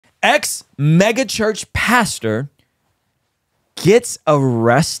Ex-megachurch pastor gets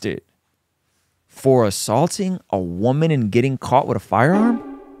arrested for assaulting a woman and getting caught with a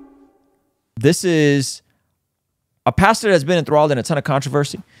firearm. This is a pastor that's been enthralled in a ton of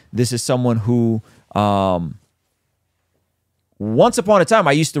controversy. This is someone who, once upon a time,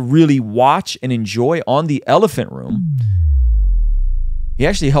 I used to really watch and enjoy on The Elephant Room. He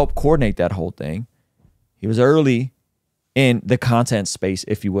actually helped coordinate that whole thing. He was early in the content space,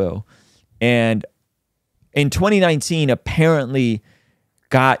 if you will. And in 2019, apparently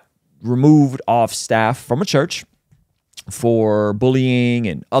got removed off staff from a church for bullying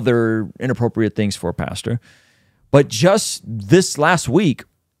and other inappropriate things for a pastor. But just this last week,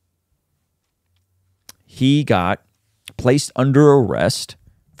 he got placed under arrest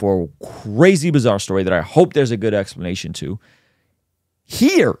for a crazy, bizarre story that I hope there's a good explanation to.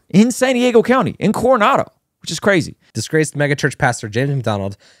 Here in San Diego County, in Coronado, which is crazy. Disgraced megachurch pastor James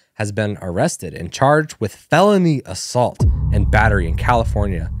MacDonald has been arrested and charged with felony assault and battery in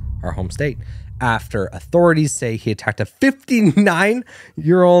California, our home state, after authorities say he attacked a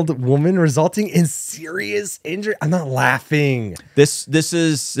 59-year-old woman, resulting in serious injury. I'm not laughing. This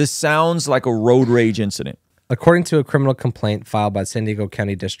sounds like a road rage incident. According to a criminal complaint filed by the San Diego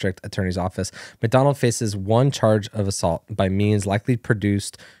County District Attorney's Office, MacDonald faces one charge of assault by means likely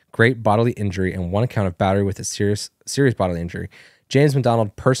produced great bodily injury and one count of battery with a serious bodily injury. James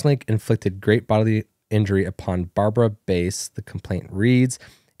MacDonald personally inflicted great bodily injury upon Barbara Bass, the complaint reads.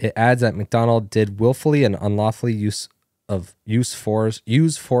 It adds that MacDonald did willfully and unlawfully use force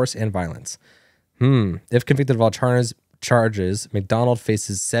and violence. If convicted of all charges, MacDonald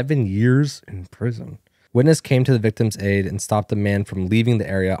faces 7 years in prison. Witness came to the victim's aid and stopped the man from leaving the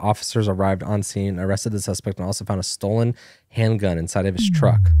area. Officers arrived on scene, arrested the suspect, and also found a stolen handgun inside of his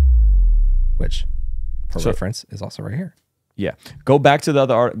truck, which, for reference, is also right here. Yeah. Go back to the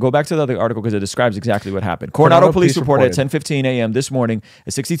other article because it describes exactly what happened. Coronado police reported at 10:15 a.m. this morning, a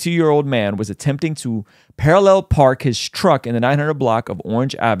 62-year-old man was attempting to parallel park his truck in the 900 block of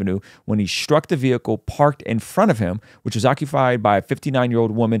Orange Avenue when he struck the vehicle parked in front of him, which was occupied by a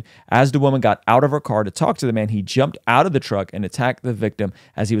 59-year-old woman. As the woman got out of her car to talk to the man, he jumped out of the truck and attacked the victim.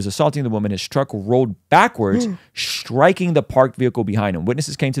 As he was assaulting the woman, his truck rolled backwards, striking the parked vehicle behind him.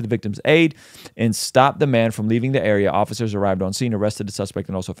 Witnesses came to the victim's aid and stopped the man from leaving the area. Officers arrived on scene, arrested the suspect,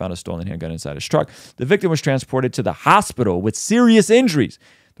 and also found a stolen handgun inside his truck. The victim was transported to the hospital with serious injuries.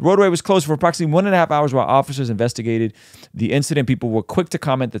 The roadway was closed for approximately 1.5 hours while officers investigated the incident. People were quick to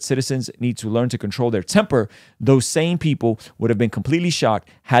comment that citizens need to learn to control their temper. Those same people would have been completely shocked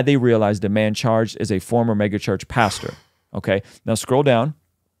had they realized the man charged is a former megachurch pastor. Okay, now scroll down.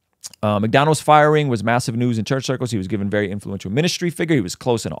 MacDonald's firing was massive news in church circles. He was given very influential ministry figure. He was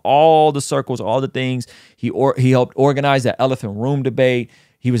close in all the circles, all the things. He helped organize that Elephant Room debate.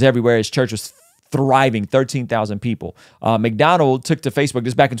 He was everywhere. His church was thriving, 13,000 people. MacDonald took to Facebook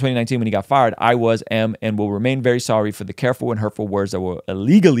this back in 2019 when he got fired. I am, and will remain very sorry for the careful and hurtful words that were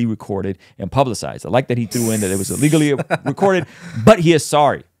illegally recorded and publicized. I like that he threw in that it was illegally recorded, but he is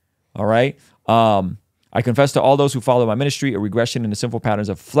sorry. All right. I confess to all those who follow my ministry a regression in the sinful patterns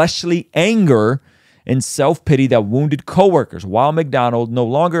of fleshly anger and self-pity that wounded coworkers. While MacDonald no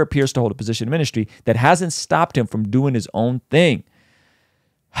longer appears to hold a position in ministry, that hasn't stopped him from doing his own thing.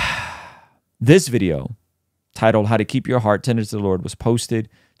 This video, titled "How to Keep Your Heart Tender to the Lord," was posted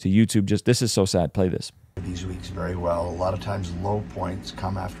to YouTube. This is so sad. Play this. These weeks very well. A lot of times low points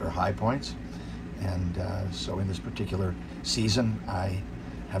come after high points. And so in this particular season, I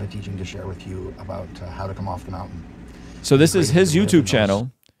have a teaching to share with you about how to come off the mountain. So this is his YouTube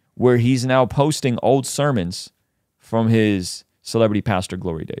channel where he's now posting old sermons from his celebrity pastor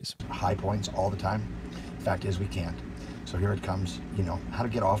glory days. High points all the time. The fact is we can't. So here it comes, you know, how to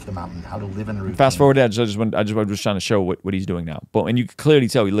get off the mountain, how to live in a routine. Fast forward that, I just was trying to show what he's doing now. But and you can clearly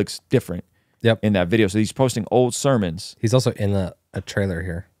tell he looks different in that video. So he's posting old sermons. He's also in a trailer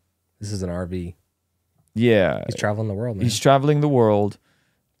here. This is an RV. Yeah. He's traveling the world, man. He's traveling the world.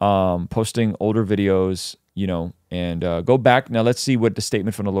 Posting older videos, you know, and go back. Now let's see what the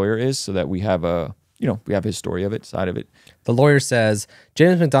statement from the lawyer is so that we have we have his story of it, side of it. The lawyer says,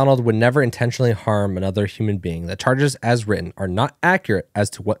 James MacDonald would never intentionally harm another human being. The charges as written are not accurate as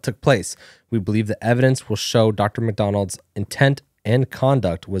to what took place. We believe the evidence will show Dr. MacDonald's intent and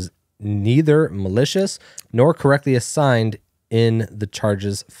conduct was neither malicious nor correctly assigned in the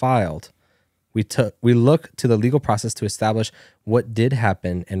charges filed. We look to the legal process to establish what did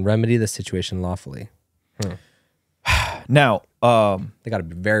happen and remedy the situation lawfully. Now, they got to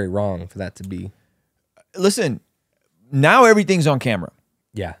be very wrong for that to be. Listen, now everything's on camera.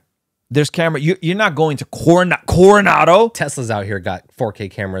 Yeah. There's camera. You're not going to Coronado. Tesla's out here got 4K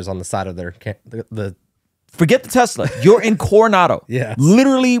cameras on the side of their Forget the Tesla. You're in Coronado. Yeah.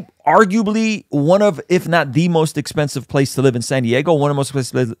 Literally, arguably one of, if not the most expensive place to live in San Diego, one of the most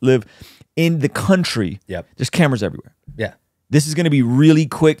expensive places to live in the country. Yep. There's cameras everywhere. Yeah. This is going to be really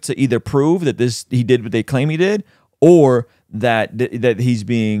quick to either prove that he did what they claim he did, or that he's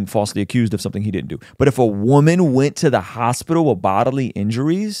being falsely accused of something he didn't do. But if a woman went to the hospital with bodily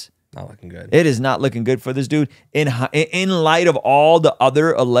injuries, not looking good. It is not looking good for this dude. In light of all the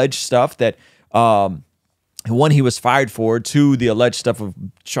other alleged stuff that, one, he was fired for, two, the alleged stuff of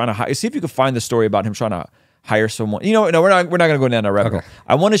trying to hire. See if you can find the story about him trying to hire someone. You know, no, we're not going to go down that rabbit hole.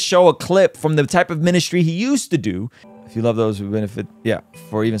 I want to show a clip from the type of ministry he used to do. If you love those who benefit, yeah,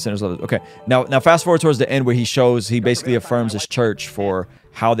 for even sinners love those. Okay, now fast forward towards the end where he basically affirms his church for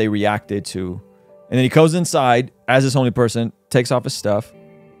how they reacted to, and then he goes inside as this only person, takes off his stuff.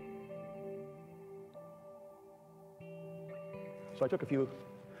 So I took a few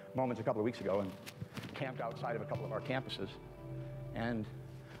moments a couple of weeks ago and camped outside of a couple of our campuses, and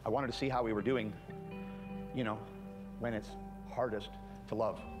I wanted to see how we were doing, you know, when it's hardest to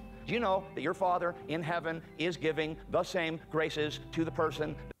love. Do you know that your Father in heaven is giving the same graces to the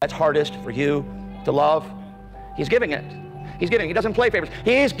person that's hardest for you to love? He's giving it. He's giving. He doesn't play favorites.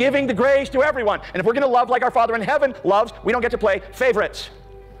 He's giving the grace to everyone. And if we're going to love like our Father in heaven loves, we don't get to play favorites.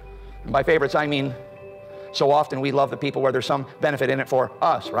 And by favorites, I mean so often we love the people where there's some benefit in it for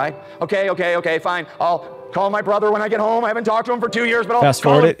us, right? Okay, fine. I'll call my brother when I get home. I haven't talked to him for 2 years, but I'll fast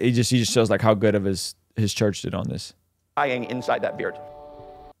forward it. He just shows like how good of his church did on this. Dying inside that beard.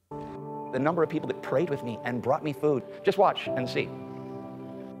 The number of people that prayed with me and brought me food. Just watch and see.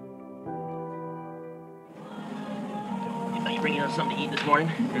 Are you bringing us something to eat this morning?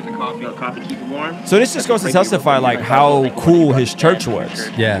 Here's a coffee. A coffee, keep it warm. So this just goes to testify like how cool his church was.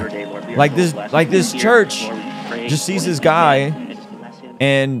 Yeah. Like this church just sees this guy,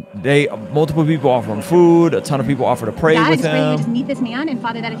 and multiple people offer him food. A ton of people offer to pray with him. God, just meet this man, and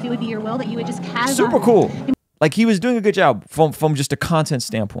Father, that if it would be your will, that you would just cast super cool. Like he was doing a good job from just a content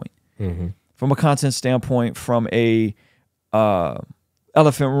standpoint. Mm-hmm. From a content standpoint, from a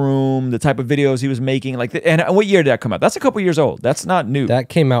elephant room, the type of videos he was making, and what year did that come out? That's a couple years old. That's not new. That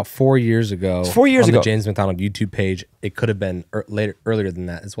came out 4 years ago. It's 4 years ago. On the James MacDonald YouTube page. It could have been earlier than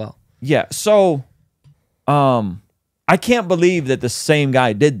that as well. Yeah. So, I can't believe that the same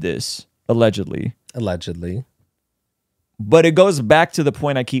guy did this allegedly. Allegedly. But it goes back to the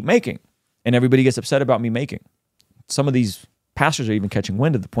point I keep making, and everybody gets upset about me making. Some of these pastors are even catching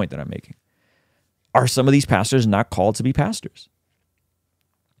wind of the point that I'm making. Are some of these pastors not called to be pastors?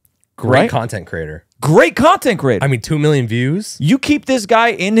 Great content creator. Great content creator. I mean, 2 million views. You keep this guy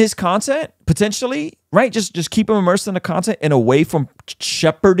in his content, potentially, right? Just keep him immersed in the content and away from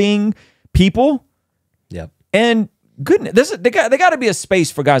shepherding people. Yep. And goodness, they got to be a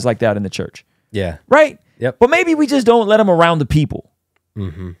space for guys like that in the church. Yeah. Right? Yep. But maybe we just don't let them around the people.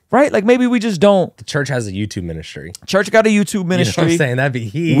 Mm-hmm. Right? Like maybe we just don't. The church has a YouTube ministry. Church got a YouTube ministry. You know what I'm saying? That'd be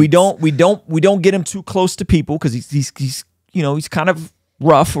heat. We don't get him too close to people because he's he's kind of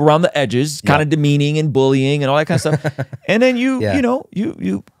rough around the edges, kind of demeaning and bullying and all that kind of stuff. And then you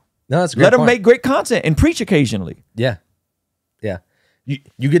that's a great let him point. make great content and preach occasionally. Yeah. Yeah.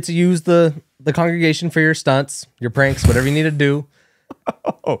 You get to use the congregation for your stunts, your pranks, whatever you need to do.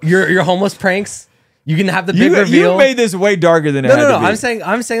 Your homeless pranks. You can have the big reveal. You made this way darker than it had to be.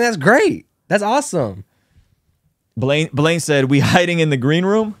 I'm saying that's great. That's awesome. Blaine said, "We hiding in the green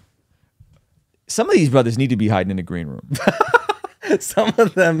room." Some of these brothers need to be hiding in the green room. Some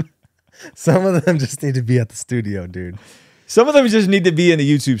of them just need to be at the studio, dude. Some of them just need to be in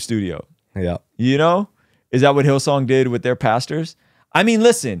the YouTube studio. Yeah. You know? Is that what Hillsong did with their pastors? I mean,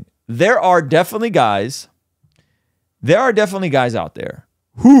 listen, there are definitely guys out there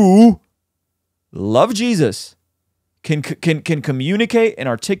who love Jesus, can communicate and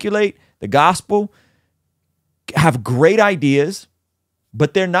articulate the gospel, have great ideas,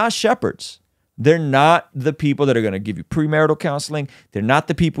 but they're not shepherds. They're not the people that are going to give you premarital counseling. They're not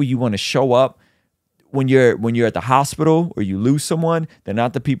the people you want to show up when you're at the hospital or you lose someone. They're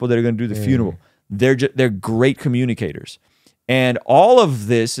not the people that are going to do the funeral. They're great communicators. And all of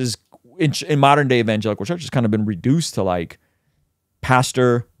this is in modern day evangelical church has kind of been reduced to like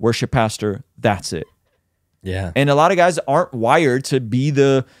pastor, worship pastor, that's it. Yeah. And a lot of guys aren't wired to be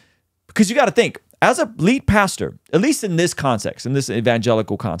because you got to think, as a lead pastor, at least in this context, in this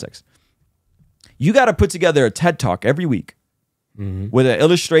evangelical context, you got to put together a TED Talk every week with an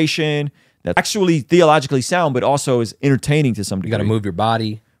illustration that's actually theologically sound, but also is entertaining to some degree. You got to move your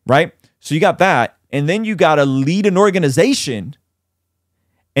body. Right? So you got that. And then you got to lead an organization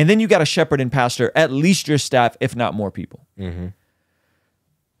And then you got to shepherd and pastor at least your staff, if not more people.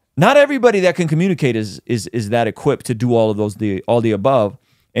 Not everybody that can communicate is that equipped to do all of those, all the above.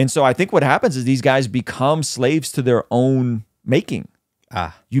 And so I think what happens is these guys become slaves to their own making.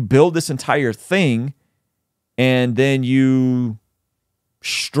 You build this entire thing, and then you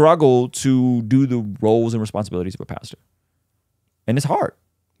struggle to do the roles and responsibilities of a pastor. And it's hard.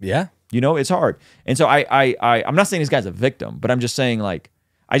 Yeah. You know, it's hard. And so I'm not saying this guy's a victim, but I'm just saying, like,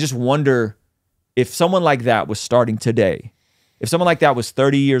 I just wonder if someone like that was starting today, if someone like that was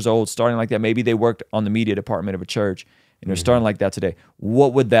 30 years old, starting like that, maybe they worked on the media department of a church and they're starting like that today,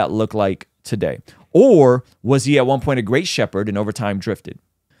 what would that look like today? Or was he at one point a great shepherd and over time drifted?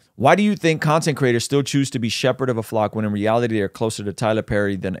 Why do you think content creators still choose to be shepherd of a flock when in reality they're closer to Tyler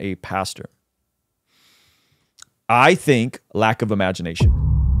Perry than a pastor? I think lack of imagination.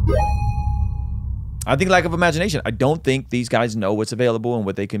 I think lack of imagination. I don't think these guys know what's available and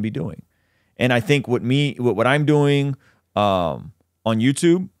what they can be doing. And I think what I'm doing on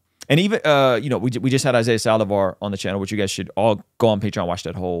YouTube, and even you know, we just had Isaiah Saldivar on the channel, which you guys should all go on Patreon, watch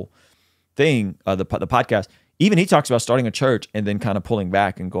that whole thing, the podcast. Even he talks about starting a church and then kind of pulling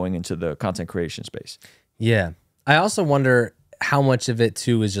back and going into the content creation space. Yeah. I also wonder how much of it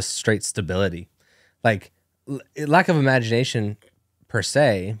too is just straight stability, like lack of imagination per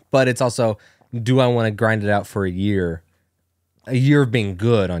se, but it's also, do I want to grind it out for a year of being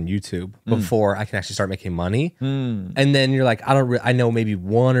good on YouTube before I can actually start making money? And then you're like, I know maybe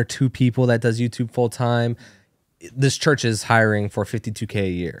 1 or 2 people that does YouTube full time. This church is hiring for $52K a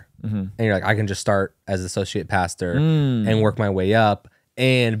year. And you're like, I can just start as associate pastor and work my way up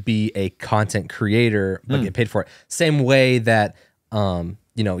and be a content creator, but get paid for it. Same way that,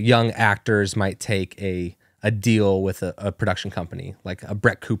 you know, young actors might take a deal with a production company, like a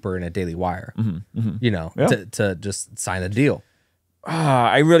Brett Cooper and a Daily Wire, you know, to just sign a deal.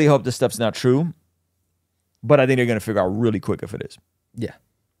 I really hope this stuff's not true, but I think they're going to figure out really quick if it is. Yeah.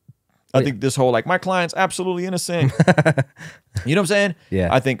 I think this whole, like, my client's absolutely innocent. You know what I'm saying? Yeah.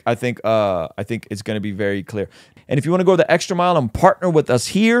 I think it's going to be very clear. And if you want to go the extra mile and partner with us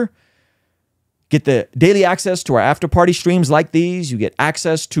here, get the daily access to our after party streams like these. You get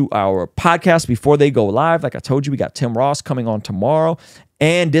access to our podcast before they go live. Like I told you, we got Tim Ross coming on tomorrow,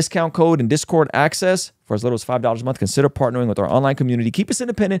 and discount code and Discord access for as little as $5 a month. Consider partnering with our online community. Keep us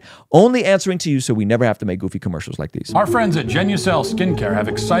independent, only answering to you so we never have to make goofy commercials like these. Our friends at Genucel Skincare have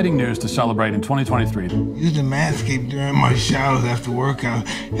exciting news to celebrate in 2023. Using Manscaped during my showers after workout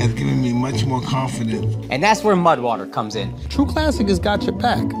has given me much more confidence. And that's where Mudwater comes in. True Classic has got your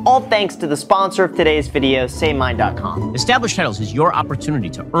back. All thanks to the sponsor of today's video, SaveMine.com. Established Titles is your opportunity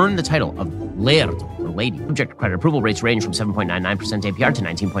to earn the title of Laird or Lady. Subject to credit approval, rates range from 7.99% APR to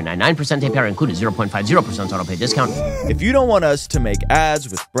 19.99% APR, included 0.50% auto pay discount. If you don't want us to make ads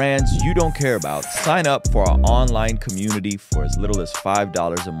with brands you don't care about, sign up for our online community for as little as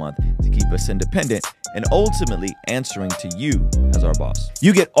 $5 a month to keep us independent and ultimately answering to you as our boss.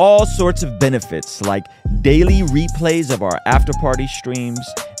 You get all sorts of benefits like daily replays of our after party streams,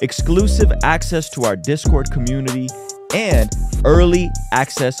 exclusive access to our Discord community, and early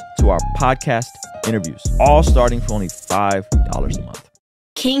access to our podcast interviews, all starting for only $5 a month.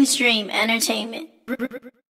 Kingstream Entertainment.